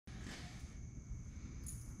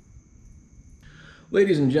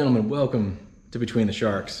Ladies and gentlemen, welcome to Between the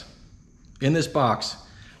Sharks. In this box,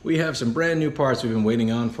 we have some brand new parts we've been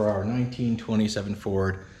waiting on for our 1927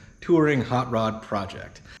 Ford touring hot rod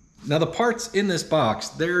project. Now the parts in this box,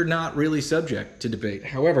 they're not really subject to debate.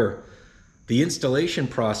 However, the installation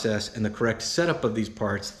process and the correct setup of these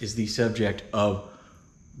parts is the subject of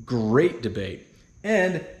great debate.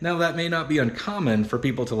 And now that may not be uncommon for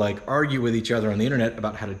people to argue with each other on the internet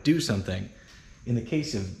about how to do something. In the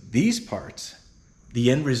case of these parts, the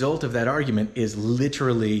end result of that argument is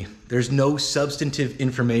literally, there's no substantive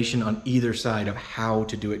information on either side of how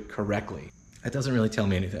to do it correctly. That doesn't really tell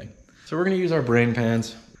me anything. So we're gonna use our brain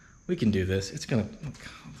pans. We can do this. It's gonna, oh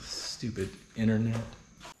God, stupid internet.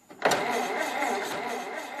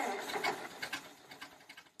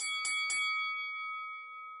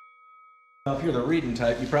 Now, if you're the reading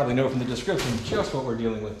type, you probably know from the description just what we're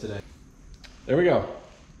dealing with today. There we go.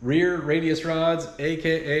 Rear radius rods,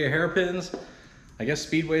 AKA hairpins. I guess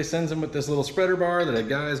Speedway sends them with this little spreader bar that a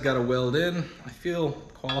guy's got to weld in. I feel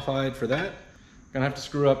qualified for that. Gonna have to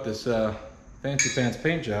screw up this fancy pants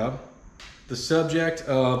paint job. The subject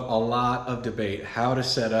of a lot of debate, how to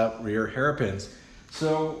set up rear hairpins.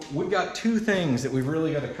 So we've got two things that we've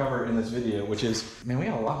really got to cover in this video, which is, man, we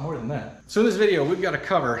have a lot more than that. So in this video, we've got to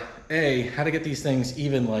cover, A, how to get these things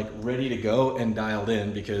even ready to go and dialed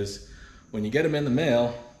in, because when you get them in the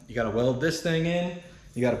mail, you got to weld this thing in,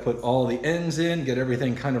 you got to put all the ends in, get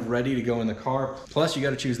everything kind of ready to go in the car. Plus you got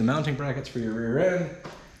to choose the mounting brackets for your rear end.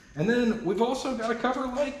 And then we've also got to cover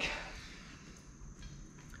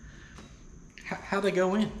how they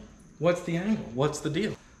go in. What's the angle? What's the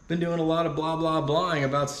deal? Been doing a lot of blah, blah, blahing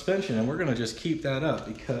about suspension, and we're gonna just keep that up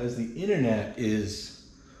because the internet is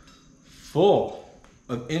full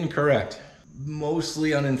of incorrect,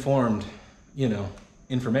 mostly uninformed,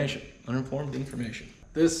 information. Uninformed information.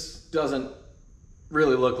 This doesn't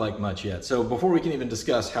really look like much yet. So before we can even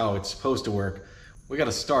discuss how it's supposed to work, we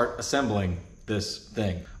gotta start assembling this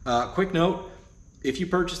thing. Quick note, if you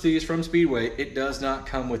purchase these from Speedway, it does not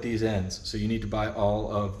come with these ends. So you need to buy all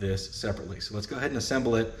of this separately. So let's go ahead and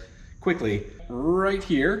assemble it quickly. Right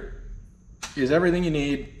here is everything you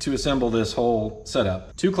need to assemble this whole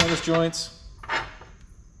setup. 2 clevis joints,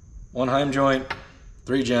 1 heim joint,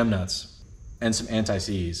 3 jam nuts, and some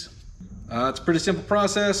anti-seize. It's a pretty simple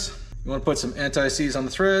process. You want to put some anti-seize on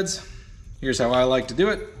the threads. Here's how I like to do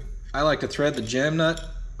it. I like to thread the jam nut.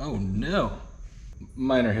 Oh no,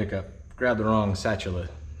 minor hiccup. Grabbed the wrong satchel of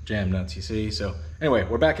jam nuts, you see? So anyway,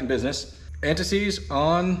 we're back in business. Anti-seize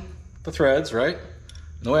on the threads, right?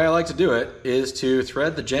 And the way I like to do it is to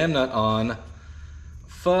thread the jam nut on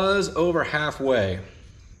fuzz over halfway.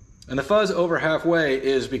 And the fuzz over halfway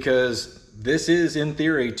is because this is in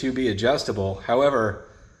theory to be adjustable. However,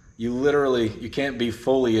 you can't be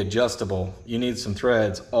fully adjustable. You need some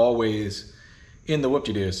threads always in the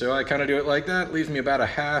whoop-de-doo. So I kind of do it like that. Leaves me about a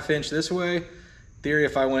 1/2 inch this way. In theory,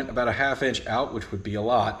 if I went about a 1/2 inch out, which would be a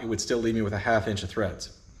lot, it would still leave me with a 1/2 inch of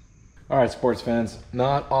threads. All right, sports fans,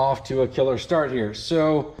 not off to a killer start here.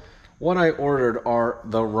 So what I ordered are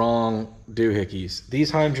the wrong doohickeys.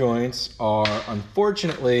 These heim joints are,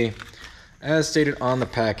 unfortunately, as stated on the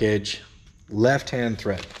package, left-hand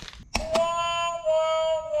thread,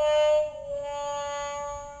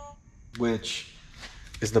 which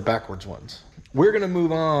is the backwards ones. We're gonna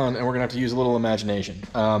move on and we're gonna have to use a little imagination.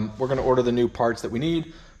 We're gonna order the new parts that we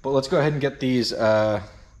need, but let's go ahead and get these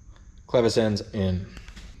clevis ends in.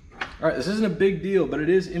 All right, this isn't a big deal, but it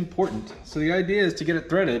is important. So the idea is to get it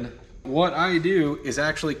threaded. What I do is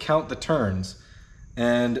actually count the turns.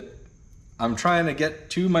 And I'm trying to get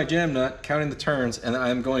to my jam nut, counting the turns, and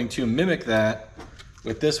I'm going to mimic that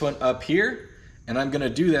with this one up here. And I'm gonna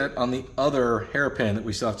do that on the other hairpin that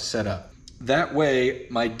we still have to set up. That way,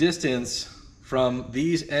 my distance from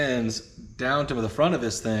these ends down to the front of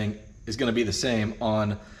this thing is gonna be the same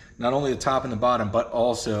on not only the top and the bottom, but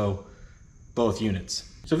also both units.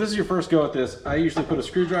 So if this is your first go at this, I usually put a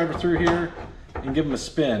screwdriver through here and give them a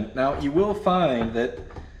spin. Now you will find that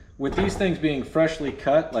with these things being freshly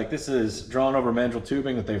cut, like this is drawn over mandrel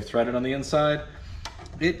tubing that they've threaded on the inside,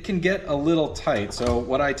 it can get a little tight. So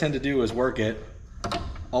what I tend to do is work it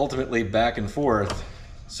ultimately back and forth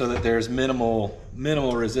so that there's minimal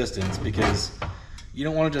resistance, because you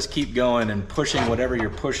don't want to just keep going and pushing whatever you're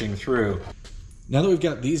pushing through. Now that we've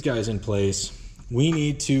got these guys in place, we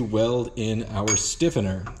need to weld in our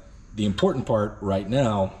stiffener. The important part right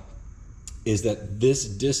now is that this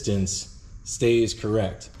distance stays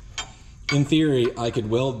correct. In theory, I could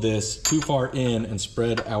weld this too far in and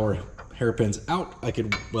spread our hairpins out. I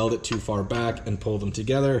could weld it too far back and pull them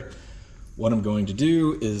together. What I'm going to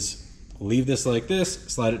do is leave this like this,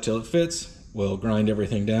 slide it till it fits, we'll grind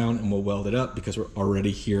everything down and we'll weld it up because we're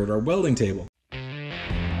already here at our welding table.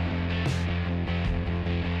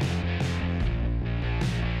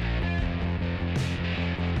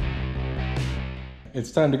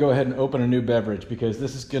 It's time to go ahead and open a new beverage because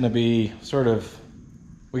this is going to be sort of,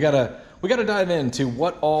 we gotta dive into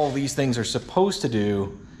what all these things are supposed to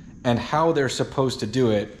do and how they're supposed to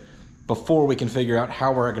do it before we can figure out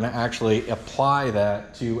how we're going to actually apply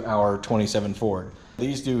that to our 27 Ford.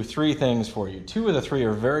 These do 3 things for you. 2 of the 3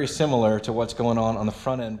 are very similar to what's going on the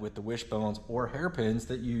front end with the wishbones or hairpins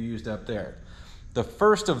that you used up there. The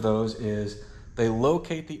first of those is they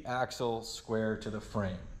locate the axle square to the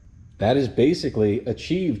frame. That is basically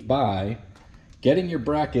achieved by getting your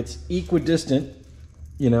brackets equidistant,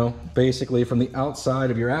 basically from the outside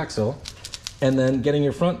of your axle, and then getting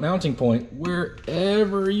your front mounting point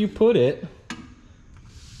wherever you put it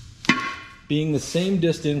being the same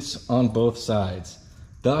distance on both sides,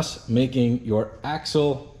 thus making your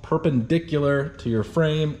axle perpendicular to your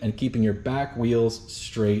frame and keeping your back wheels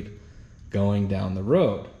straight going down the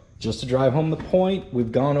road. Just to drive home the point,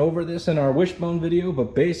 we've gone over this in our wishbone video,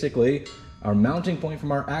 but basically our mounting point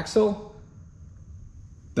from our axle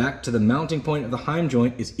back to the mounting point of the heim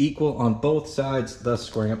joint is equal on both sides, thus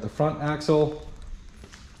squaring up the front axle.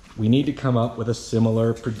 We need to come up with a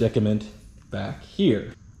similar predicament back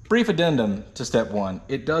here. Brief addendum to step 1.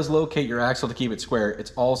 It does locate your axle to keep it square.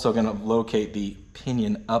 It's also going to locate the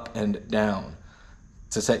pinion up and down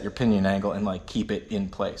to set your pinion angle and keep it in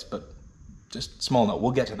place. But just small note,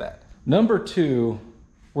 we'll get to that. Number 2,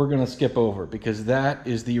 we're gonna skip over because that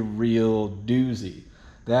is the real doozy.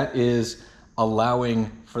 That is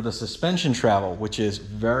allowing for the suspension travel, which is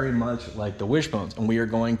very much like the wishbones. And we are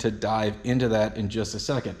going to dive into that in just a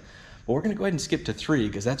second. But we're gonna go ahead and skip to 3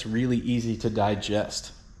 because that's really easy to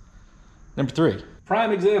digest. Number 3,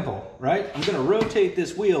 prime example, right? I'm gonna rotate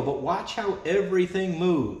this wheel, but watch how everything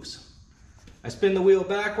moves. I spin the wheel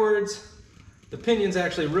backwards, the pinion's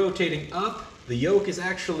actually rotating up, the yoke is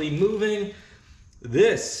actually moving.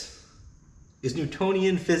 This is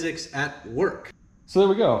Newtonian physics at work. So there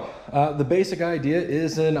we go. The basic idea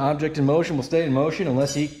is an object in motion will stay in motion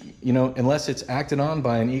unless it's acted on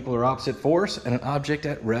by an equal or opposite force, and an object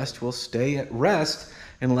at rest will stay at rest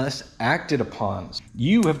unless acted upon.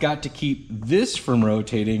 You have got to keep this from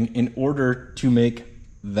rotating in order to make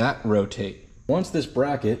that rotate. Once this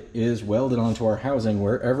bracket is welded onto our housing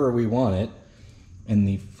wherever we want it, and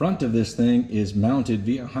the front of this thing is mounted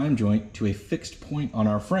via heim joint to a fixed point on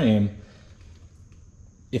our frame,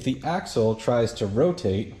 if the axle tries to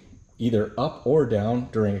rotate either up or down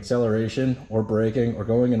during acceleration or braking or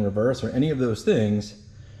going in reverse or any of those things,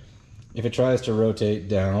 if it tries to rotate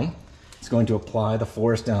down, it's going to apply the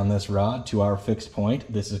force down this rod to our fixed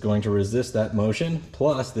point. This is going to resist that motion,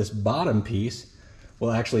 plus this bottom piece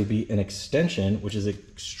will actually be an extension, which is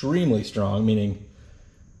extremely strong, meaning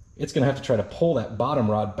it's going to have to try to pull that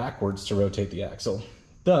bottom rod backwards to rotate the axle,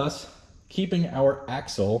 thus keeping our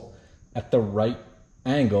axle at the right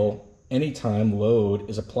angle anytime load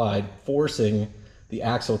is applied, forcing the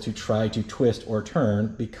axle to try to twist or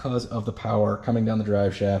turn because of the power coming down the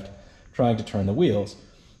drive shaft trying to turn the wheels,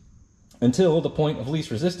 until the point of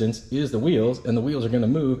least resistance is the wheels, and the wheels are going to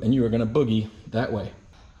move and you are going to boogie that way.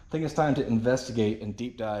 I think it's time to investigate and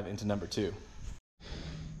deep dive into number 2.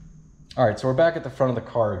 All right, so we're back at the front of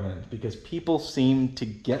the car again because people seem to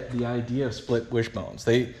get the idea of split wishbones.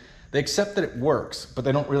 They accept that it works, but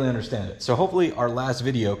they don't really understand it. So hopefully our last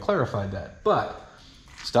video clarified that. But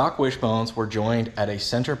stock wishbones were joined at a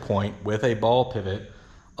center point with a ball pivot,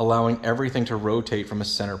 allowing everything to rotate from a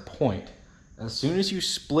center point. As soon as you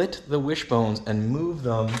split the wishbones and move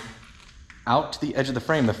them out to the edge of the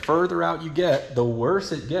frame, the further out you get, the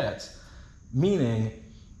worse it gets. Meaning,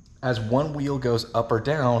 as one wheel goes up or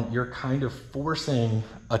down, you're kind of forcing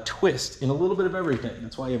a twist in a little bit of everything.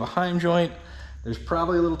 That's why you have a heim joint. There's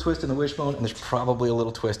probably a little twist in the wishbone, and there's probably a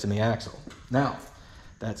little twist in the axle. Now,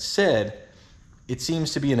 that said, it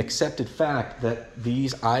seems to be an accepted fact that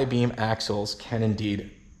these I-beam axles can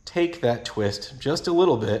indeed take that twist just a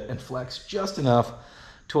little bit and flex just enough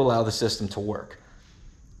to allow the system to work.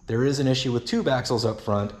 There is an issue with tube axles up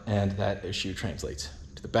front, and that issue translates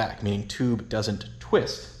to the back, meaning tube doesn't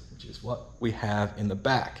twist, which is what we have in the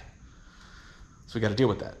back. So we got to deal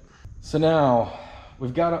with that. So now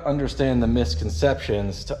we've got to understand the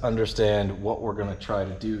misconceptions to understand what we're going to try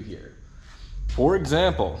to do here. For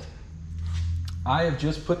example, I have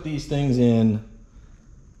just put these things in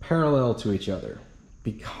parallel to each other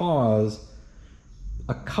because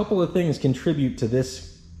a couple of things contribute to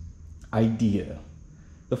this idea.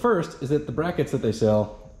 The first is that the brackets that they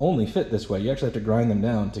sell only fit this way. You actually have to grind them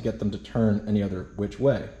down to get them to turn any other which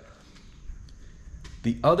way.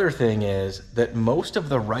 The other thing is that most of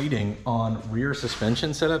the writing on rear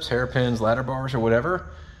suspension setups, hairpins, ladder bars, or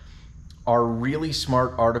whatever, are really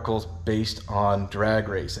smart articles based on drag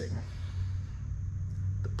racing.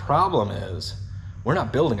 The problem is, we're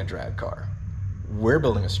not building a drag car. We're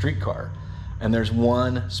building a street car. And there's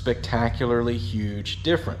one spectacularly huge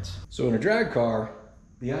difference. So in a drag car,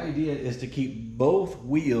 the idea is to keep both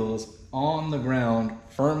wheels on the ground,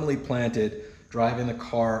 firmly planted, driving the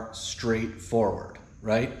car straight forward,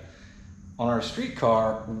 right? On our street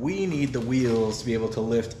car, we need the wheels to be able to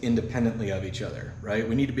lift independently of each other, right?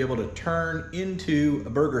 We need to be able to turn into a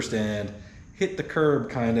burger stand, hit the curb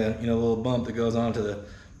kind of, a little bump that goes onto the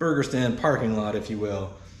burger stand parking lot, if you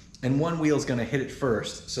will. And one wheel's gonna hit it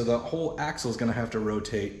first, so the whole axle's gonna have to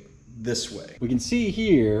rotate this way. We can see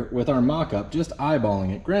here with our mock-up, just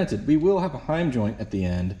eyeballing it, granted, we will have a heim joint at the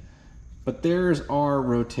end, but there's our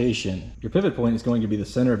rotation. Your pivot point is going to be the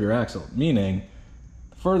center of your axle, meaning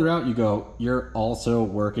the further out you go, you're also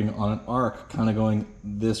working on an arc, kind of going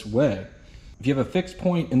this way. If you have a fixed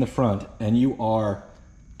point in the front and you are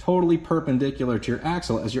totally perpendicular to your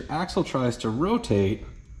axle, as your axle tries to rotate,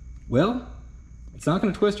 well, it's not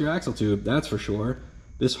going to twist your axle tube, that's for sure.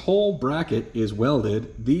 This whole bracket is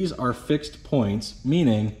welded. These are fixed points,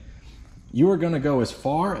 meaning you are going to go as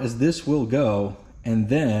far as this will go, and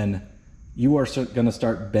then you are going to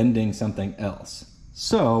start bending something else.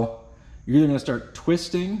 So you're either going to start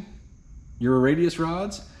twisting your radius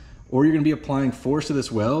rods, or you're going to be applying force to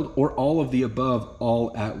this weld, or all of the above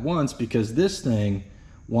all at once, because this thing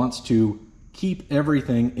wants to keep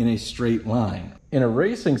everything in a straight line. In a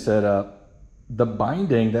racing setup, the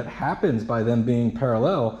binding that happens by them being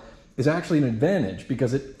parallel is actually an advantage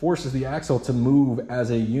because it forces the axle to move as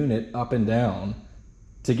a unit up and down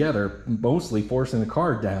together, mostly forcing the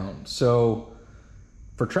car down. So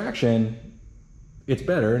for traction, it's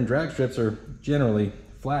better, and drag strips are generally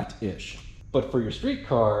flat-ish. But for your street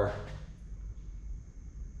car,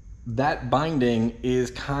 that binding is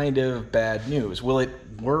kind of bad news. Will it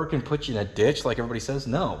work and put you in a ditch like everybody says?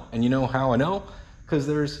 No. And you know how I know? Because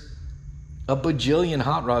there's a bajillion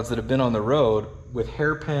hot rods that have been on the road with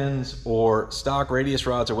hairpins or stock radius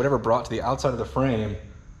rods or whatever brought to the outside of the frame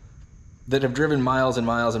that have driven miles and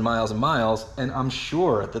miles and miles and miles, and I'm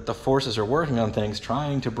sure that the forces are working on things,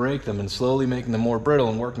 trying to break them and slowly making them more brittle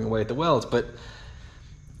and working away at the welds, but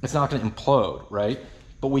it's not going to implode, right?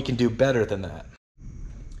 But we can do better than that.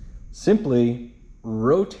 Simply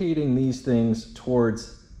rotating these things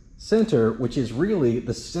towards center, which is really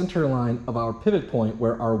the center line of our pivot point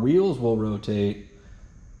where our wheels will rotate,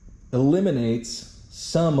 eliminates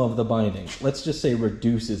some of the binding. Let's just say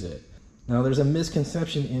reduces it. Now there's a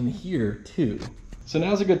misconception in here too. So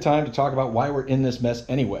now's a good time to talk about why we're in this mess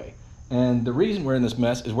anyway. And the reason we're in this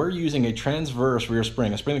mess is we're using a transverse rear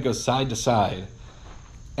spring, a spring that goes side to side,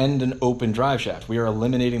 and an open drive shaft. We are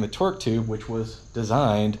eliminating the torque tube, which was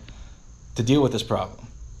designed to deal with this problem.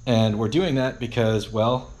 And we're doing that because,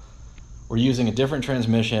 well, we're using a different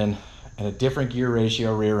transmission and a different gear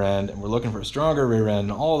ratio rear end, and we're looking for a stronger rear end,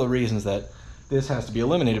 and all the reasons that this has to be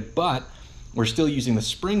eliminated, but we're still using the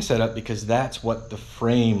spring setup because that's what the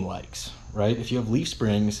frame likes, right? If you have leaf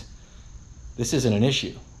springs, this isn't an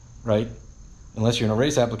issue, right? Unless you're in a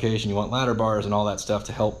race application, you want ladder bars and all that stuff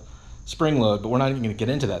to help spring load, but we're not even gonna get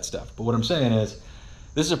into that stuff. But what I'm saying is,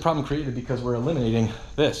 this is a problem created because we're eliminating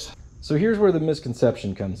this. So here's where the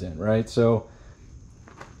misconception comes in, right? So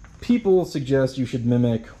people suggest you should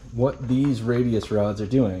mimic what these radius rods are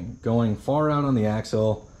doing, going far out on the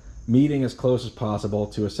axle, meeting as close as possible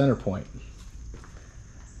to a center point.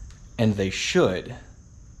 And they should,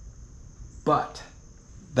 but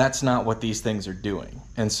that's not what these things are doing.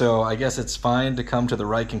 And so I guess it's fine to come to the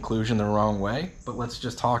right conclusion the wrong way, but let's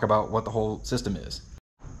just talk about what the whole system is.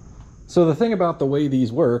 So the thing about the way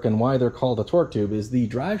these work and why they're called a torque tube is the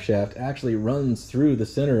drive shaft actually runs through the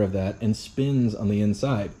center of that and spins on the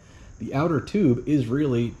inside. The outer tube is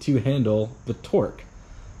really to handle the torque,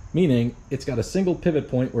 meaning it's got a single pivot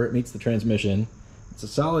point where it meets the transmission. It's a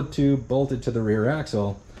solid tube bolted to the rear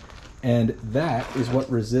axle, and that is what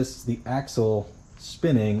resists the axle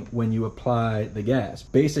spinning when you apply the gas.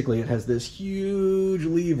 Basically, it has this huge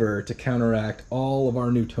lever to counteract all of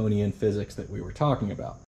our Newtonian physics that we were talking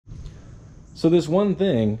about. So this one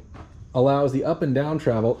thing allows the up and down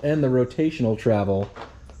travel and the rotational travel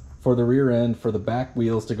for the rear end, for the back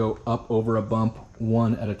wheels to go up over a bump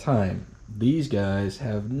one at a time. These guys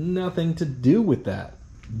have nothing to do with that.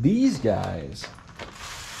 These guys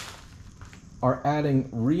are adding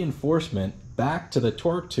reinforcement back to the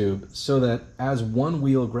torque tube so that as one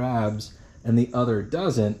wheel grabs and the other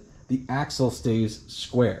doesn't, the axle stays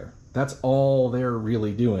square. That's all they're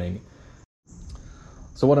really doing.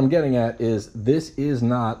 So what I'm getting at is this is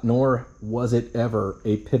not, nor was it ever,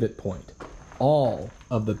 a pivot point. All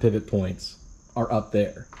of the pivot points are up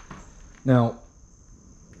there. Now,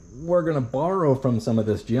 we're gonna borrow from some of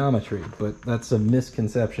this geometry, but that's a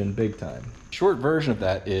misconception big time. Short version of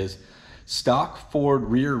that is stock Ford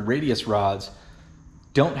rear radius rods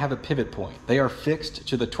don't have a pivot point. They are fixed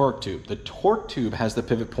to the torque tube. The torque tube has the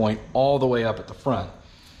pivot point all the way up at the front.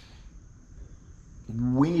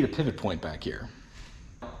 We need a pivot point back here.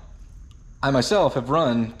 I myself have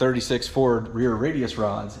run 36 Ford rear radius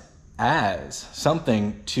rods as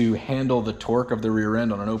something to handle the torque of the rear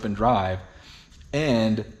end on an open drive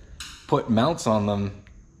and put mounts on them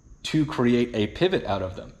to create a pivot out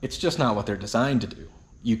of them. It's just not what they're designed to do.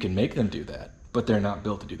 You can make them do that, but they're not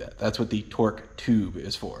built to do that. That's what the torque tube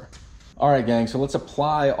is for. All right, gang, so let's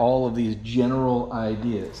apply all of these general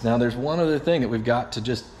ideas. Now, there's one other thing that we've got to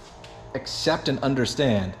just accept and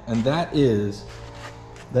understand, and that is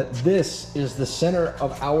that this is the center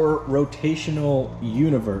of our rotational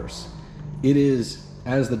universe. It is,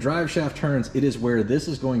 as the drive shaft turns, it is where this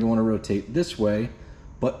is going to want to rotate this way,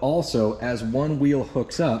 but also as one wheel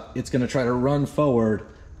hooks up, it's going to try to run forward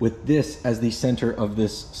with this as the center of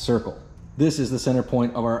this circle. This is the center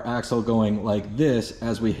point of our axle going like this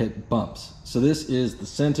as we hit bumps. So this is the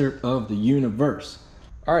center of the universe.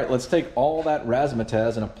 All right, let's take all that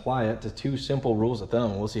razzmatazz and apply it to two simple rules of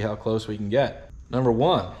thumb, and we'll see how close we can get. Number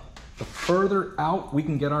one, the further out we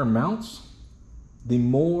can get our mounts, the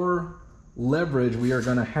more leverage we are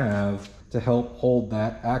gonna have to help hold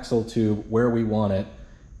that axle tube where we want it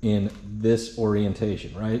in this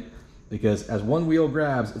orientation, right? Because as one wheel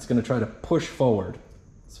grabs, it's gonna try to push forward.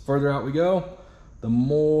 The further out we go, the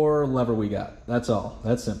more lever we got. That's all,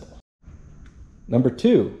 that's simple. Number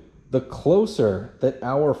two, the closer that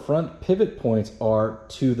our front pivot points are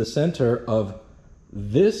to the center of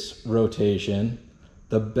this rotation,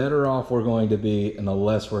 the better off we're going to be and the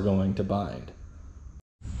less we're going to bind.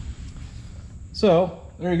 So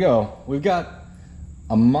there you go. We've got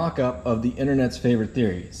a mock-up of the internet's favorite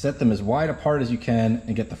theory. Set them as wide apart as you can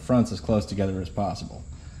and get the fronts as close together as possible.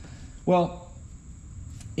 Well,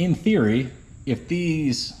 in theory, if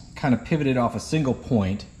these kind of pivoted off a single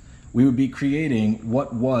point, we would be creating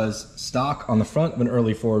what was stock on the front of an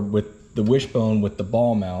early Ford with the wishbone with the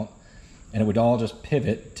ball mount, and it would all just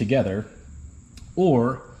pivot together,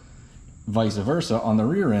 or vice versa on the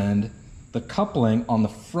rear end. The coupling on the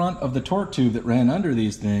front of the torque tube that ran under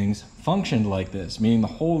these things functioned like this, meaning the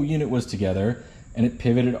whole unit was together and it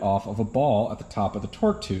pivoted off of a ball at the top of the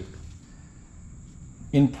torque tube.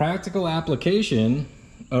 In practical application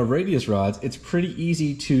of radius rods, it's pretty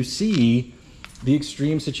easy to see the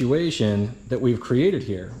extreme situation that we've created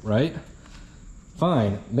here, right?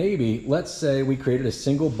 Fine, maybe, let's say we created a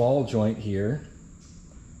single ball joint here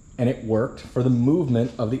and it worked for the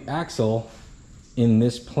movement of the axle in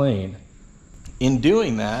this plane. In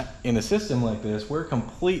doing that, in a system like this, we're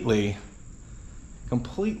completely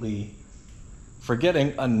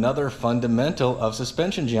forgetting another fundamental of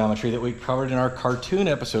suspension geometry that we covered in our cartoon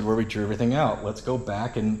episode where we drew everything out. Let's go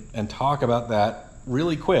back and talk about that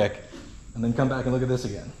really quick and then come back and look at this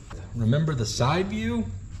again. Remember the side view?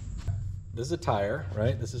 This is a tire,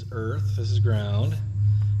 right? This is earth, this is ground.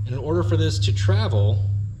 And in order for this to travel,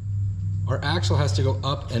 our axle has to go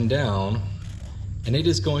up and down, and it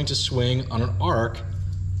is going to swing on an arc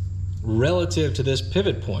relative to this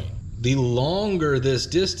pivot point. The longer this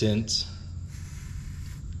distance,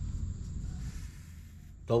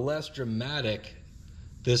 the less dramatic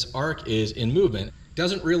this arc is in movement. It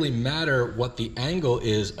doesn't really matter what the angle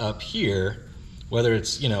is up here, whether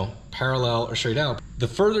it's, parallel or straight out. The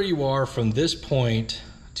further you are from this point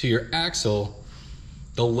to your axle,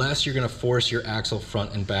 the less you're gonna force your axle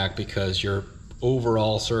front and back because your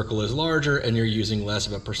overall circle is larger and you're using less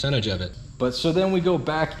of a percentage of it. But so then we go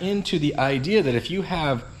back into the idea that if you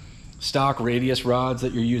have stock radius rods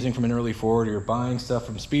that you're using from an early Ford, or you're buying stuff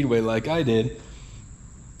from Speedway like I did,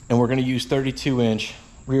 and we're gonna use 32-inch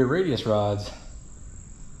rear radius rods,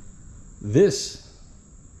 this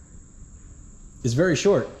is very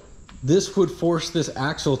short. This would force this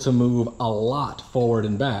axle to move a lot forward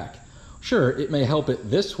and back. Sure, it may help it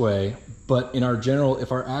this way, but in our general,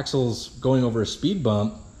 if our axle's going over a speed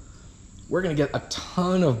bump, we're gonna get a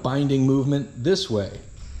ton of binding movement this way.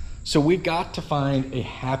 So we've got to find a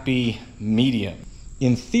happy medium.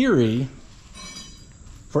 In theory,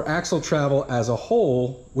 for axle travel as a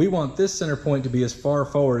whole, we want this center point to be as far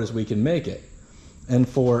forward as we can make it. And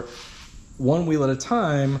for one wheel at a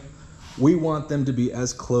time, we want them to be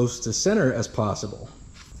as close to center as possible.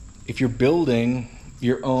 If you're building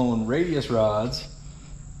your own radius rods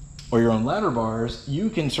or your own ladder bars, you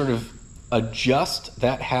can sort of adjust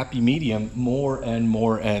that happy medium more and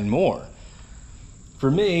more and more. For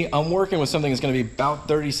me, I'm working with something that's going to be about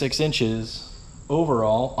 36 inches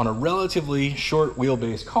overall on a relatively short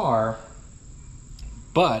wheelbase car,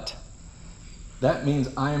 but that means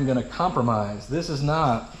I am going to compromise. This is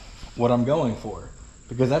not what I'm going for,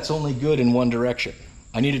 because that's only good in one direction.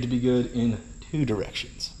 I need it to be good in two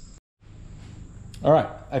directions. All right,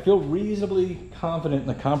 I feel reasonably confident in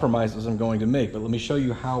the compromises I'm going to make, but let me show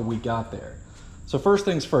you how we got there. So first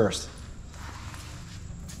things first,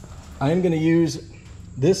 I am going to use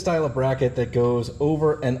this style of bracket that goes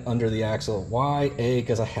over and under the axle. Why?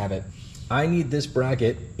 Because I have it. I need this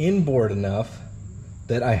bracket inboard enough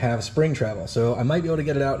that I have spring travel. So I might be able to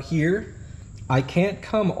get it out here. I can't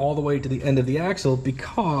come all the way to the end of the axle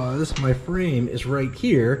because my frame is right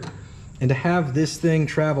here. And to have this thing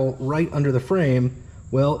travel right under the frame,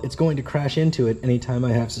 well, it's going to crash into it anytime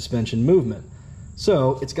I have suspension movement.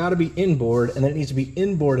 So it's got to be inboard, and then it needs to be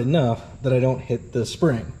inboard enough that I don't hit the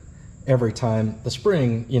spring every time the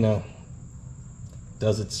spring, you know,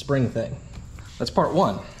 does its spring thing. That's part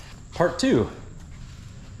one. Part two,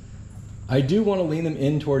 I do want to lean them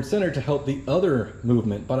in towards center to help the other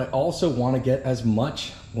movement, but I also want to get as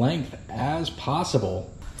much length as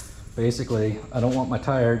possible. Basically, I don't want my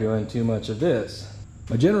tire doing too much of this.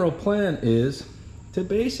 My general plan is to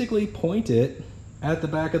basically point it at the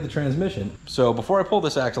back of the transmission. So before I pull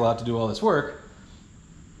this axle out to do all this work,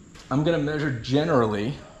 I'm going to measure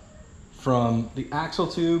generally from the axle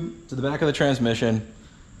tube to the back of the transmission,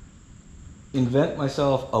 invent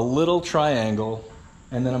myself a little triangle,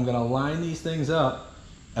 and then I'm going to line these things up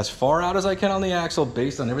as far out as I can on the axle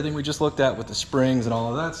based on everything we just looked at with the springs and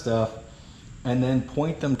all of that stuff, and then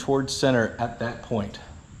point them towards center at that point.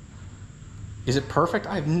 Is it perfect?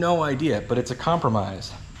 I have no idea, but it's a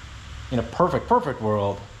compromise. In a perfect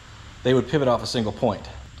world, they would pivot off a single point,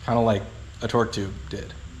 kind of like a torque tube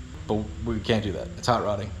did. But we can't do that. It's hot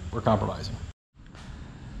rodding. We're compromising.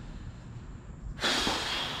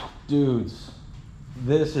 Dudes,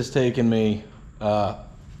 this has taken me the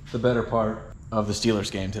better part of the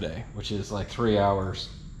Steelers game today, which is like 3 hours.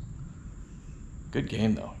 Good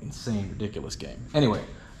game though, insane, ridiculous game. Anyway,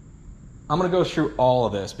 I'm gonna go through all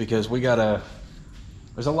of this because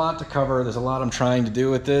there's a lot to cover. There's a lot I'm trying to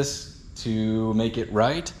do with this to make it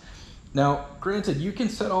right. Now, granted, you can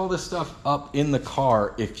set all this stuff up in the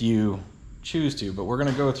car if you choose to, but we're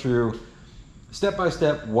gonna go through step by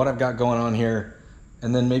step what I've got going on here,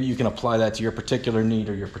 and then maybe you can apply that to your particular need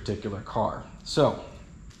or your particular car. So,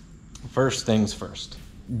 first things first.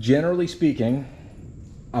 Generally speaking,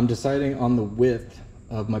 I'm deciding on the width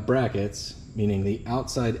of my brackets, meaning the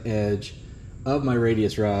outside edge of my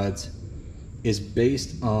radius rods is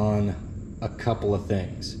based on a couple of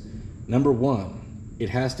things. Number one, it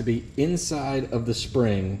has to be inside of the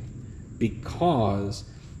spring because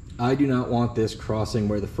I do not want this crossing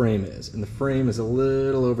where the frame is. And the frame is a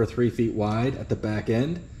little over 3 feet wide at the back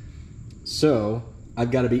end. So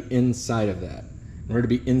I've got to be inside of that. In order to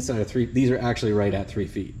be inside of these are actually right at 3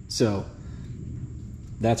 feet. So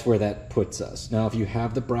that's where that puts us. Now, if you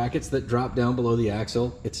have the brackets that drop down below the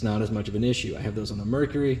axle, it's not as much of an issue. I have those on the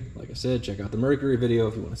Mercury. Like I said, check out the Mercury video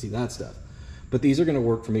if you want to see that stuff. But these are going to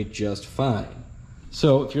work for me just fine.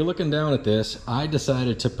 So if you're looking down at this, I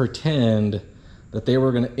decided to pretend that they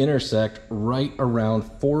were going to intersect right around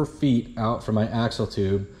 4 feet out from my axle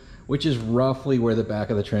tube, which is roughly where the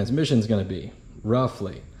back of the transmission is going to be,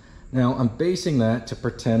 roughly. Now, I'm basing that to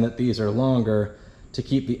pretend that these are longer to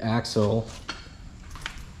keep the axle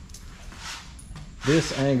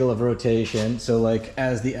this angle of rotation, so like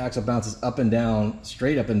as the axle bounces up and down,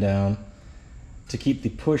 straight up and down, to keep the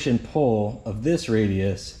push and pull of this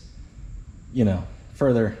radius, you know,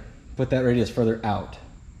 further, put that radius further out.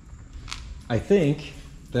 I think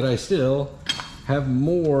that I still have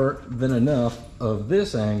more than enough of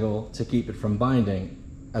this angle to keep it from binding,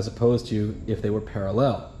 as opposed to if they were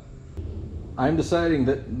parallel. I'm deciding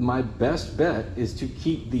that my best bet is to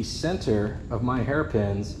keep the center of my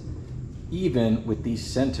hairpins even with the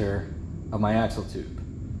center of my axle tube.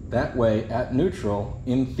 That way, at neutral,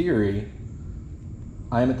 in theory,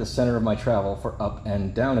 I am at the center of my travel for up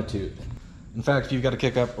and down a tube. In fact, if you've got a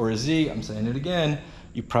kick up or a Z, I'm saying it again,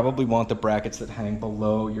 you probably want the brackets that hang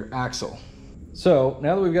below your axle. So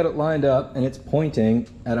now that we've got it lined up and it's pointing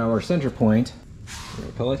at our center point, I'm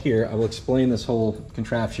gonna pull it here, I will explain this whole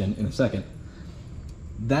contraption in a second.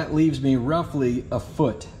 That leaves me roughly a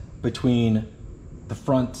foot between the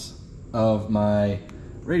front of my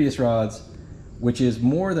radius rods, which is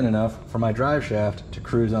more than enough for my drive shaft to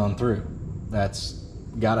cruise on through. That's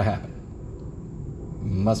gotta happen.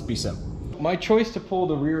 Must be so. my choice to pull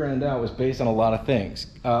the rear end out was based on a lot of things.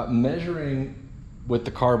 Measuring with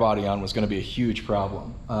the car body on was going to be a huge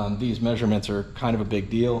problem. These measurements are kind of a big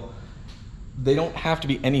deal. They don't have to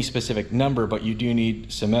be any specific number, but you do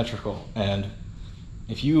need symmetrical. And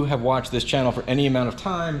if you have watched this channel for any amount of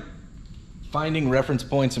time, finding reference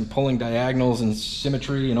points and pulling diagonals and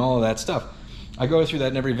symmetry and all of that stuff, I go through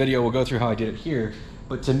that in every video. We'll go through how I did it here.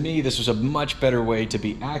 But to me, this was a much better way to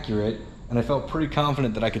be accurate. And I felt pretty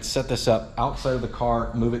confident that I could set this up outside of the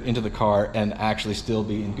car, move it into the car, and actually still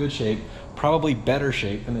be in good shape, probably better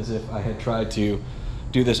shape than as if I had tried to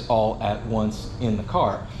do this all at once in the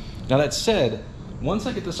car. Now that said, once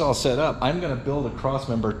I get this all set up, I'm gonna build a cross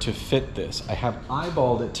member to fit this. I have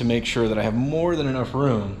eyeballed it to make sure that I have more than enough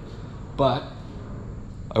room, but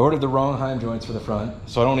I ordered the wrong heim joints for the front,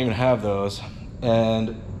 so I don't even have those.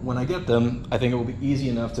 And when I get them, I think it will be easy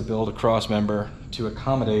enough to build a cross member to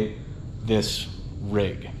accommodate this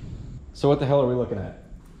rig. So what the hell are we looking at?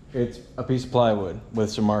 It's a piece of plywood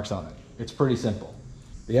with some marks on it. It's pretty simple.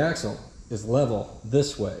 The axle is level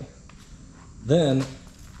this way. Then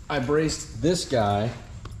I braced this guy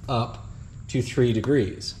up to 3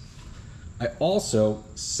 degrees. I also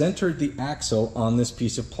centered the axle on this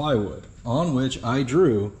piece of plywood, on which I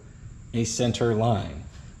drew a center line.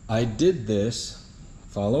 I did this,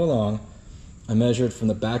 follow along, I measured from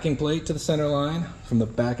the backing plate to the center line, from the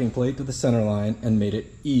backing plate to the center line, and made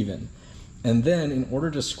it even. And then, in order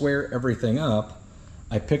to square everything up,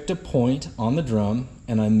 I picked a point on the drum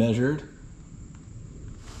and I measured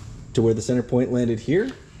to where the center point landed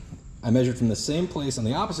here. I measured from the same place on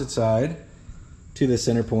the opposite side to the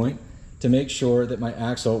center point to make sure that my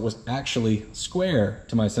axle was actually square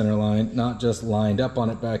to my center line, not just lined up on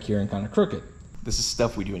it back here and kind of crooked. This is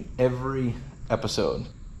stuff we do in every episode.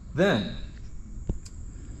 Then,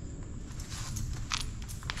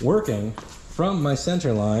 working from my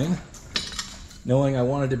center line, knowing I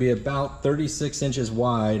wanted to be about 36 inches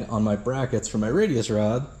wide on my brackets for my radius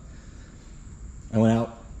rod, I went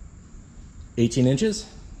out 18 inches,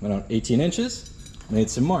 made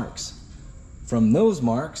some marks. From those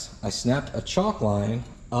marks, I snapped a chalk line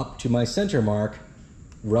up to my center mark,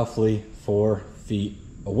 roughly 4 feet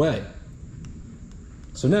away.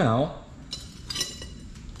 So now,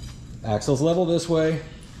 axle's level this way.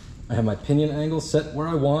 I have my pinion angle set where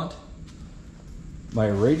I want. My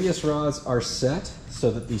radius rods are set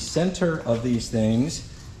so that the center of these things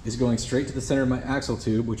is going straight to the center of my axle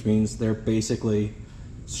tube, which means they're basically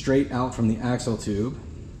straight out from the axle tube.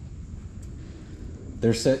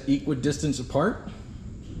 They're set equidistant apart.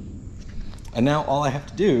 And now all I have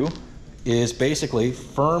to do is basically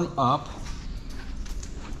firm up.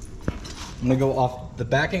 I'm gonna go off the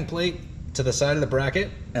backing plate to the side of the bracket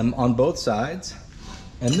and on both sides.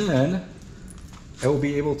 And then I will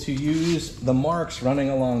be able to use the marks running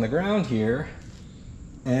along the ground here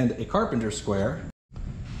and a carpenter square.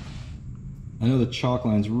 I know the chalk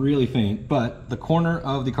line's really faint, but the corner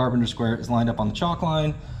of the carpenter square is lined up on the chalk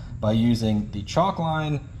line. By using the chalk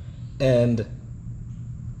line and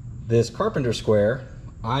this carpenter square,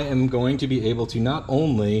 I am going to be able to not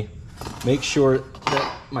only make sure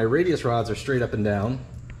that my radius rods are straight up and down.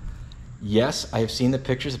 Yes, I have seen the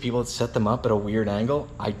pictures of people that set them up at a weird angle.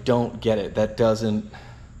 I don't get it. That doesn't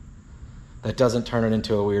turn it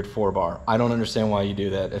into a weird 4-bar. I don't understand why you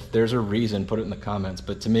do that. If there's a reason, put it in the comments.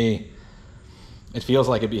 But to me, it feels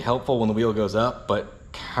like it'd be helpful when the wheel goes up, but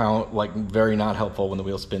very not helpful when the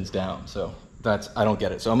wheel spins down. So I don't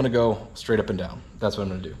get it. So I'm gonna go straight up and down. That's what I'm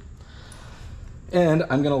gonna do. And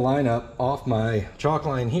I'm gonna line up off my chalk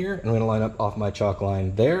line here, and I'm gonna line up off my chalk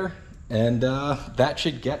line there. And that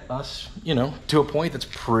should get us, to a point that's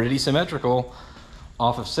pretty symmetrical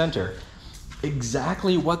off of center.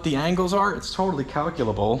 Exactly what the angles are, it's totally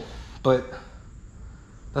calculable, but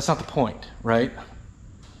that's not the point, right?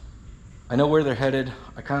 I know where they're headed.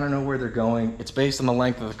 I kind of know where they're going. It's based on the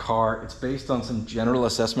length of the car. It's based on some general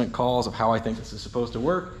assessment calls of how I think this is supposed to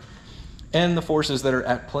work and the forces that are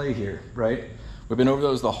at play here, right? We've been over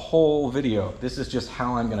those the whole video. This is just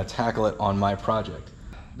how I'm gonna tackle it on my project.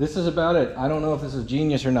 This is about it. I don't know if this is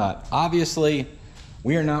genius or not. Obviously,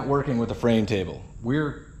 we are not working with a frame table.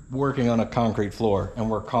 We're working on a concrete floor, and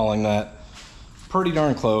we're calling that pretty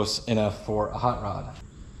darn close enough for a hot rod.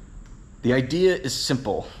 The idea is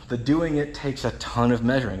simple. The doing it takes a ton of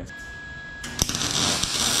measuring.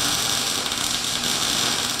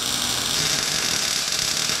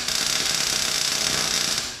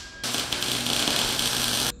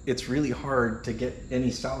 It's really hard to get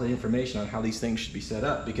any solid information on how these things should be set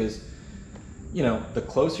up because, the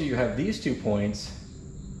closer you have these 2 points,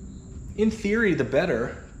 in theory, the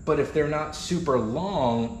better, But if they're not super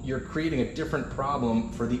long, you're creating a different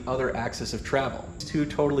problem for the other axis of travel. It's two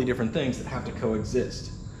totally different things that have to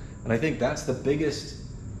coexist. And I think that's the biggest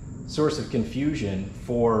source of confusion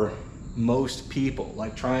for most people,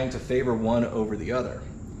 like trying to favor one over the other.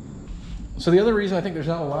 So the other reason I think there's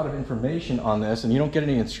not a lot of information on this, and you don't get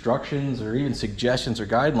any instructions or even suggestions or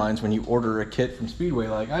guidelines when you order a kit from Speedway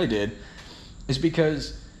like I did, is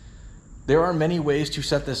because there are many ways to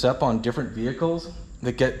set this up on different vehicles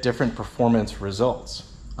that get different performance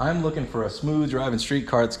results. I'm looking for a smooth driving street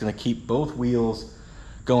car that's going to keep both wheels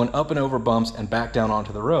going up and over bumps and back down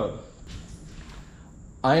onto the road.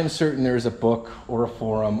 I am certain there's a book or a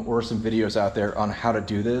forum or some videos out there on how to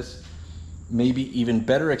do this, maybe even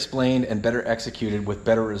better explained and better executed with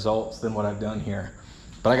better results than what I've done here.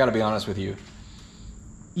 But I gotta be honest with you,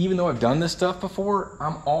 even though I've done this stuff before,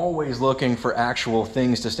 I'm always looking for actual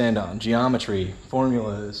things to stand on, geometry,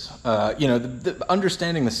 formulas, you know,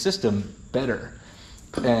 understanding the system better.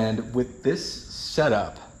 And with this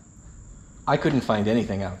setup, I couldn't find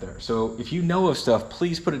anything out there. So if you know of stuff,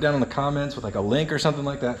 please put it down in the comments with like a link or something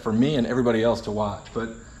like that for me and everybody else to watch. But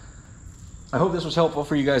I hope this was helpful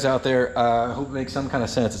for you guys out there. I hope it makes some kind of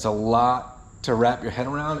sense. It's a lot to wrap your head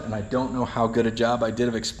around, and I don't know how good a job I did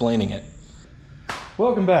of explaining it.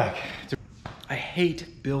 Welcome back. I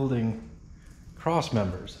hate building cross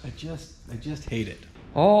members. I just hate it.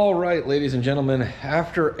 All right, ladies and gentlemen,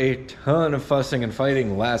 after a ton of fussing and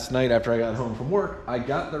fighting last night after I got home from work, I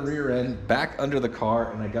got the rear end back under the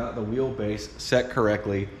car and I got the wheelbase set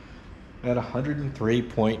correctly at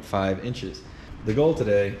 103.5 inches. The goal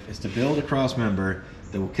today is to build a cross member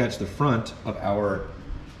that will catch the front of our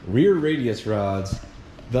rear radius rods,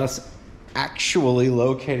 thus actually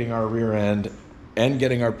locating our rear end and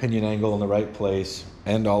getting our pinion angle in the right place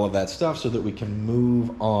and all of that stuff so that we can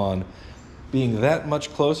move on being that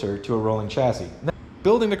much closer to a rolling chassis. Now,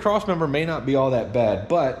 building the cross member may not be all that bad,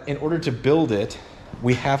 but in order to build it,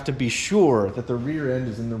 we have to be sure that the rear end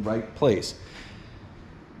is in the right place.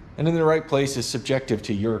 And in the right place is subjective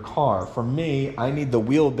to your car. For me, I need the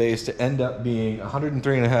wheelbase to end up being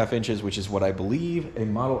 103.5 inches, which is what I believe a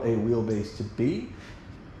Model A wheelbase to be.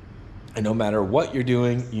 And no matter what you're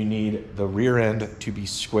doing, you need the rear end to be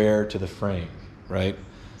square to the frame, right?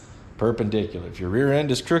 Perpendicular. If your rear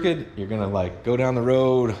end is crooked, you're gonna like go down the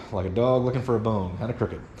road like a dog looking for a bone, kind of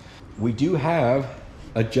crooked. We do have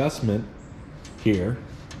adjustment here,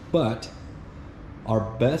 but our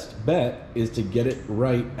best bet is to get it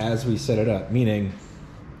right as we set it up, meaning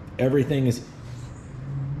everything is,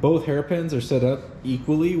 both hairpins are set up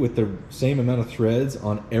equally with the same amount of threads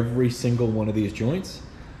on every single one of these joints.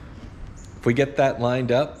 If we get that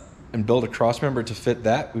lined up and build a cross member to fit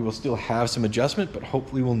that, we will still have some adjustment, but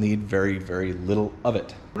hopefully we'll need very, very little of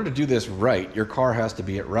it. In order to do this right, your car has to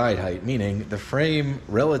be at ride height, meaning the frame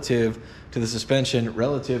relative to the suspension,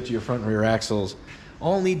 relative to your front and rear axles,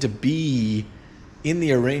 all need to be in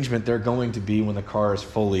the arrangement they're going to be when the car is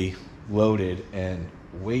fully loaded and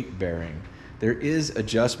weight bearing. There is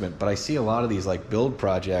adjustment, but I see a lot of these like build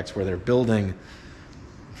projects where they're building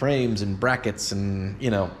frames and brackets and, you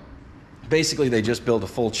know, basically they just build a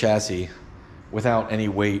full chassis without any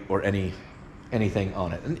weight or anything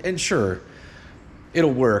on it. And sure,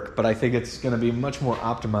 it'll work, but I think it's gonna be much more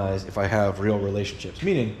optimized if I have real relationships.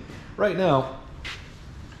 Meaning, right now,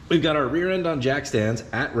 we've got our rear end on jack stands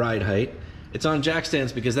at ride height. It's on jack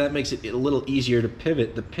stands because that makes it a little easier to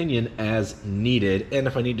pivot the pinion as needed. And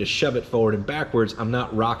if I need to shove it forward and backwards, I'm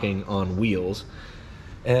not rocking on wheels.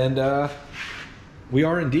 And we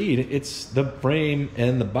are indeed, it's the frame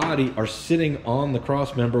and the body are sitting on the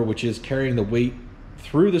cross member, which is carrying the weight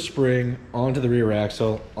through the spring onto the rear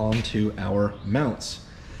axle, onto our mounts.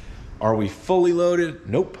 Are we fully loaded?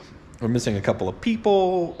 Nope. We're missing a couple of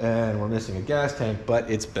people and we're missing a gas tank, but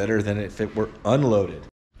it's better than if it were unloaded.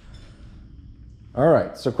 All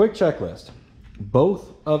right, so quick checklist.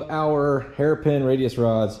 Both of our hairpin radius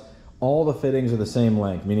rods, all the fittings are the same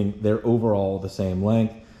length, meaning they're overall the same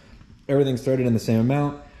length. Everything's threaded in the same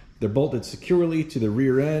amount. They're bolted securely to the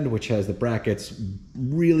rear end, which has the brackets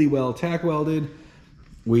really well tack welded.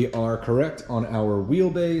 We are correct on our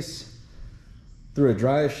wheelbase. Through a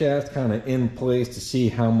drive shaft kind of in place to see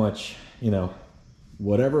how much, you know,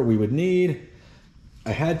 whatever we would need.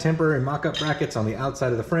 I had temporary mock-up brackets on the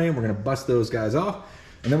outside of the frame. We're gonna bust those guys off,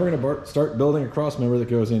 and then we're gonna start building a cross member that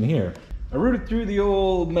goes in here. I rooted through the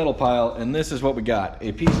old metal pile, and this is what we got.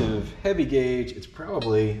 A piece of heavy gauge. It's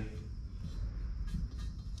probably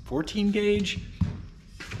 14 gauge,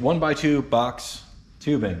 1x2 box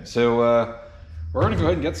tubing. So we're gonna go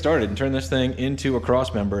ahead and get started and turn this thing into a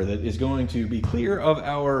cross member that is going to be clear of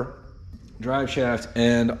our drive shaft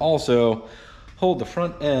and also hold the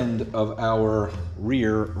front end of our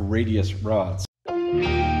rear radius rods.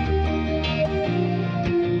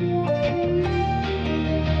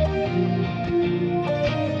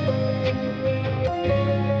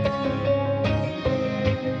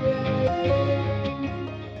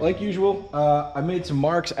 Like usual, I made some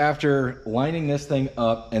marks after lining this thing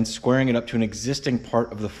up and squaring it up to an existing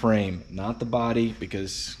part of the frame, not the body,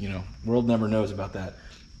 because, you know, world never knows about that.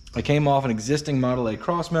 I came off an existing Model A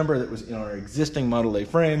cross member that was in our existing Model A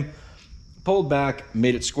frame, pulled back,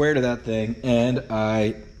 made it square to that thing, and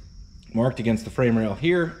I marked against the frame rail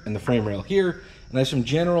here and the frame rail here, and I have some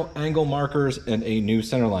general angle markers and a new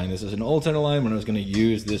center line. This is an old center line when I was going to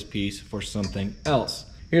use this piece for something else.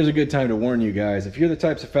 Here's a good time to warn you guys. If you're the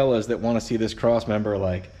types of fellas that want to see this cross member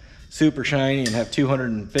like super shiny and have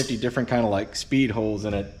 250 different kind of like speed holes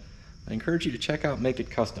in it, I encourage you to check out Make It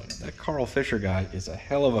Custom. That Carl Fisher guy is a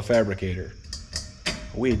hell of a fabricator.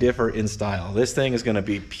 We differ in style. This thing is going to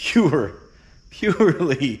be purely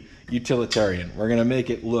utilitarian. We're going to make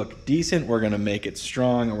it look decent, we're going to make it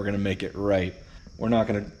strong, and we're going to make it right. We're not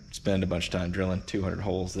going to spend a bunch of time drilling 200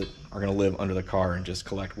 holes that are going to live under the car and just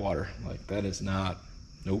collect water. Like, that is not...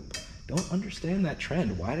 Nope. Don't understand that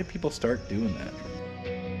trend. Why did people start doing that?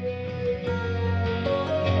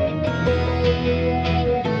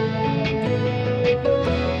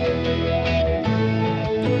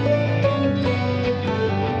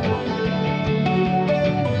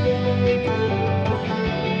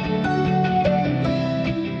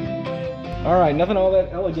 All right, nothing all that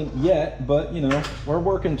elegant yet, but you know, we're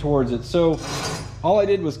working towards it. So all I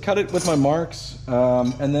did was cut it with my marks,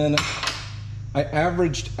 and then I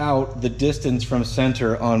averaged out the distance from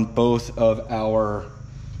center on both of our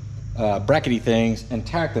brackety things and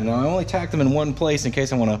tacked them. Now I only tacked them in one place in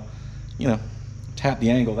case I want to, you know, tap the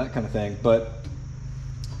angle, that kind of thing. But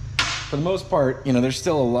for the most part, you know, there's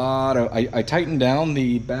still a lot of, I tightened down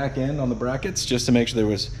the back end on the brackets just to make sure there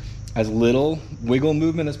was as little wiggle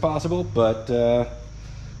movement as possible. But,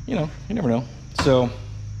 you know, you never know. So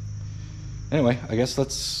anyway, I guess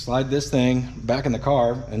let's slide this thing back in the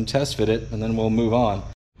car and test fit it, and then we'll move on.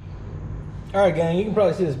 All right, gang, you can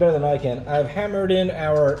probably see this better than I can. I've hammered in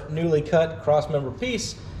our newly cut cross member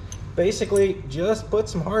piece. Basically, just put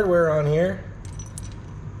some hardware on here.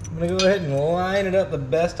 I'm gonna go ahead and line it up the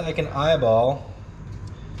best I can eyeball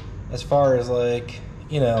as far as, like,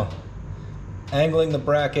 you know, angling the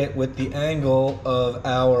bracket with the angle of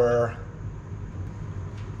our...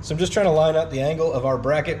 So I'm just trying to line up the angle of our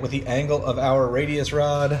bracket with the angle of our radius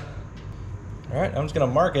rod. All right, I'm just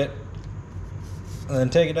gonna mark it and then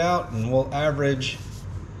take it out, and we'll average,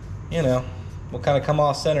 you know, we'll kind of come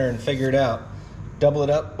off center and figure it out. Double it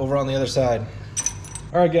up over on the other side.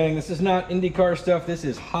 All right, gang, this is not IndyCar stuff, this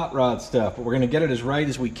is hot rod stuff, but we're gonna get it as right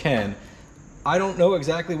as we can. I don't know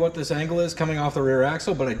exactly what this angle is coming off the rear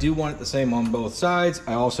axle, but I do want it the same on both sides.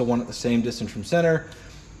 I also want it the same distance from center.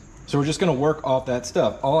 So we're just gonna work off that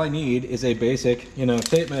stuff. All I need is a basic, you know,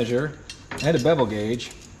 tape measure and a bevel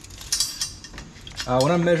gauge.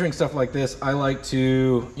 When I'm measuring stuff like this, I like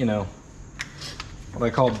to, you know, what I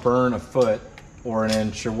call burn a foot or an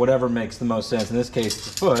inch or whatever makes the most sense. In this case, it's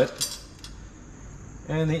a foot.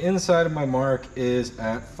 And the inside of my mark is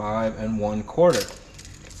at 5 1/4.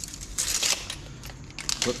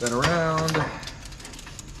 Flip that around,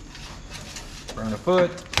 burn a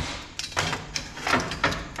foot.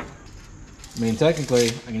 I mean, technically,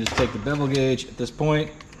 I can just take the bevel gauge at this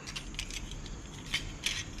point.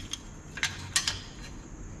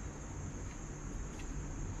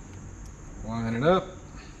 Line it up.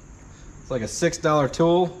 It's like a $6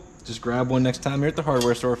 tool. Just grab one next time you're at the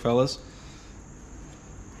hardware store, fellas.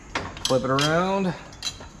 Flip it around.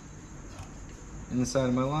 Inside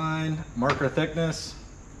of my line, marker thickness.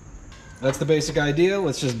 That's the basic idea.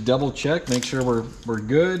 Let's just double check, make sure we're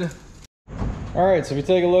good. All right, so if you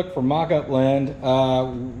take a look for mock-up land,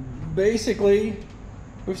 basically,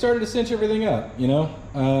 we've started to cinch everything up, you know?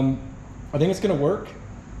 I think it's gonna work.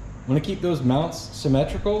 I'm gonna keep those mounts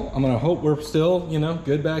symmetrical. I'm gonna hope we're still, you know,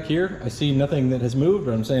 good back here. I see nothing that has moved,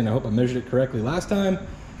 but I'm saying I hope I measured it correctly last time.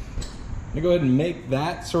 I'm gonna go ahead and make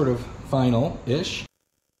that sort of final-ish.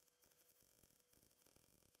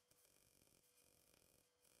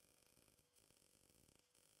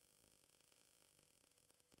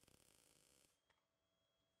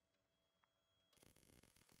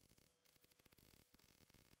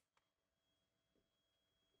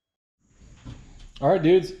 All right,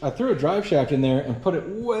 dudes, I threw a drive shaft in there and put it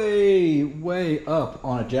way up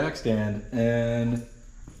on a jack stand. And,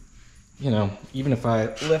 you know, even if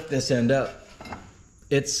I lift this end up,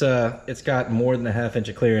 it's got more than a 1/2 inch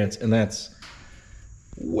of clearance, and that's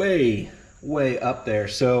way up there.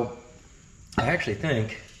 So I actually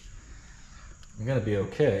think I'm gonna be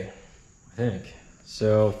okay, I think.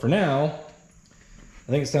 So for now,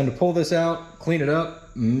 I think it's time to pull this out, clean it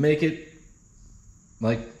up, make it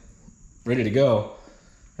like ready to go.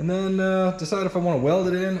 And then decide if I want to weld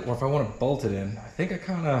it in or if I want to bolt it in. I think I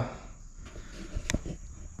kind of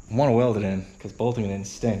want to weld it in because bolting it in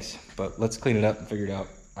stinks, but let's clean it up and figure it out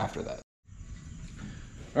after that.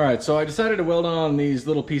 All right, so I decided to weld on these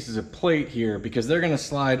little pieces of plate here because they're gonna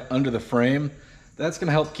slide under the frame. That's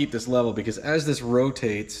gonna help keep this level because as this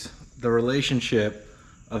rotates, the relationship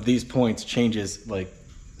of these points changes like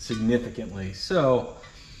significantly. So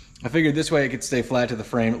I figured this way it could stay flat to the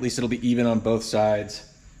frame. At least it'll be even on both sides.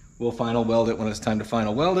 We'll final weld it when it's time to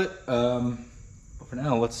final weld it. But for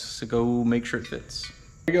now, let's go make sure it fits.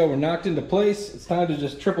 There we go, we're knocked into place. It's time to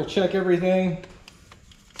just triple check everything.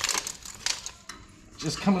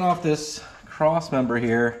 Just coming off this cross member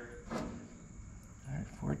here. All right,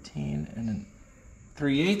 14 and then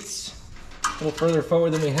 3/8. A little further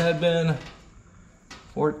forward than we had been.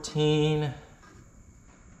 14.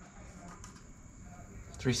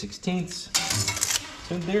 3/16.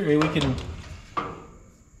 So in theory, we can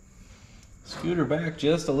scoot her back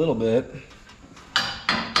just a little bit.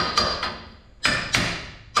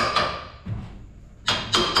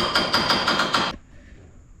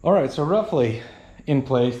 All right, so roughly in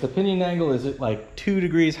place, the pinion angle is at like 2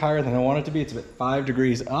 degrees higher than I want it to be. It's about 5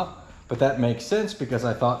 degrees up, but that makes sense because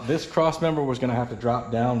I thought this cross member was gonna have to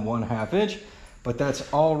drop down 1/2 inch, but that's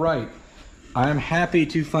all right. I'm happy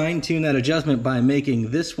to fine tune that adjustment by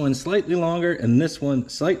making this one slightly longer and this one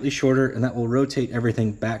slightly shorter, and that will rotate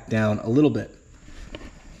everything back down a little bit.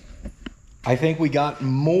 I think we got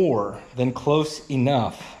more than close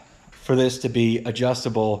enough for this to be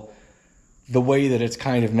adjustable the way that it's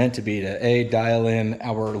kind of meant to be, to dial in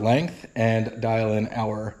our length and dial in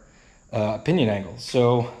our pinion angle.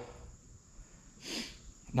 So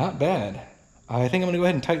not bad. I think I'm gonna go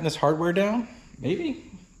ahead and tighten this hardware down,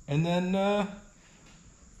 maybe, and then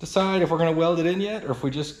decide if we're gonna weld it in yet or if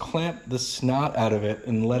we just clamp the snot out of it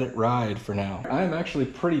and let it ride for now. I'm actually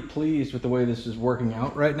pretty pleased with the way this is working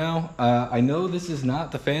out right now. I know this is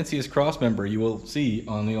not the fanciest cross member you will see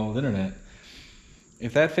on the old internet.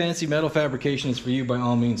 If that fancy metal fabrication is for you, by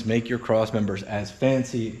all means, make your cross members as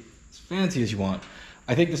fancy as you want.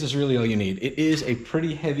 I think this is really all you need. It is a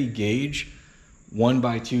pretty heavy gauge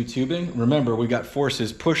 1x2 tubing. Remember, we got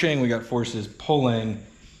forces pushing, we got forces pulling,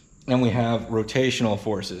 and we have rotational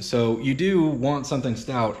forces. So you do want something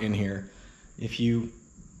stout in here. If you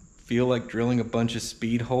feel like drilling a bunch of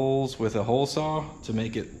speed holes with a hole saw to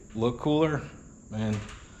make it look cooler, man,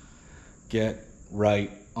 get right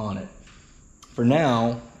on it. For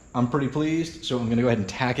now, I'm pretty pleased, so I'm gonna go ahead and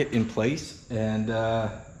tack it in place, and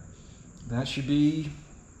that should be,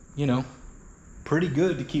 you know, pretty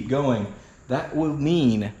good to keep going. That will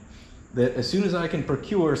mean that as soon as I can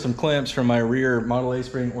procure some clamps from my rear Model A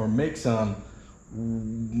spring or make some,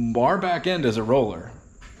 our back end is a roller.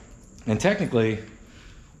 And technically,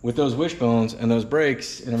 with those wishbones and those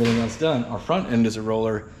brakes and everything else done, our front end is a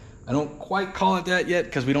roller. I don't quite call it that yet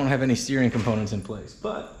because we don't have any steering components in place,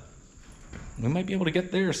 but we might be able to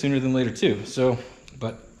get there sooner than later too. So,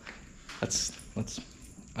 but let's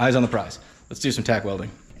eyes on the prize. Let's do some tack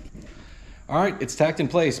welding. All right, it's tacked in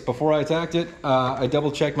place. Before I tacked it, I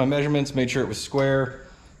double checked my measurements, made sure it was square,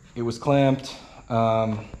 it was clamped.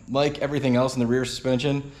 Like everything else in the rear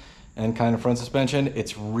suspension and kind of front suspension,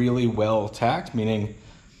 it's really well tacked, meaning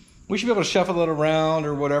we should be able to shuffle it around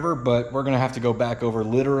or whatever, but we're gonna have to go back over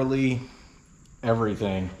literally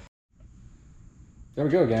everything. There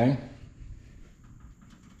we go, gang.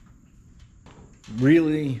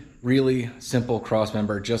 Really, really simple cross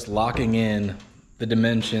member, just locking in the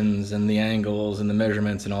dimensions and the angles and the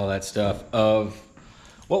measurements and all that stuff of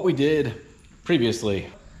what we did previously.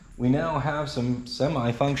 We now have some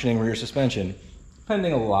semi-functioning rear suspension,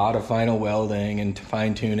 pending a lot of final welding and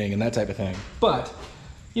fine tuning and that type of thing. But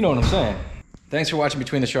you know what I'm saying. Thanks for watching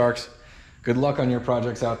Between the Sharks. Good luck on your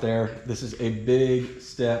projects out there. This is a big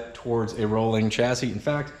step towards a rolling chassis. In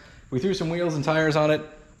fact, we threw some wheels and tires on it,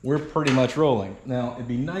 we're pretty much rolling. Now, it'd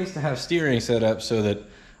be nice to have steering set up so that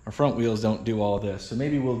our front wheels don't do all this. So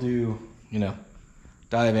maybe we'll do, you know,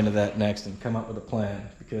 dive into that next and come up with a plan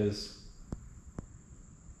because,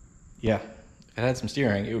 yeah, if it had some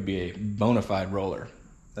steering, it would be a bona fide roller.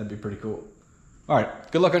 That'd be pretty cool. All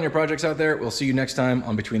right, good luck on your projects out there. We'll see you next time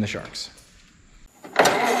on Between the Sharks.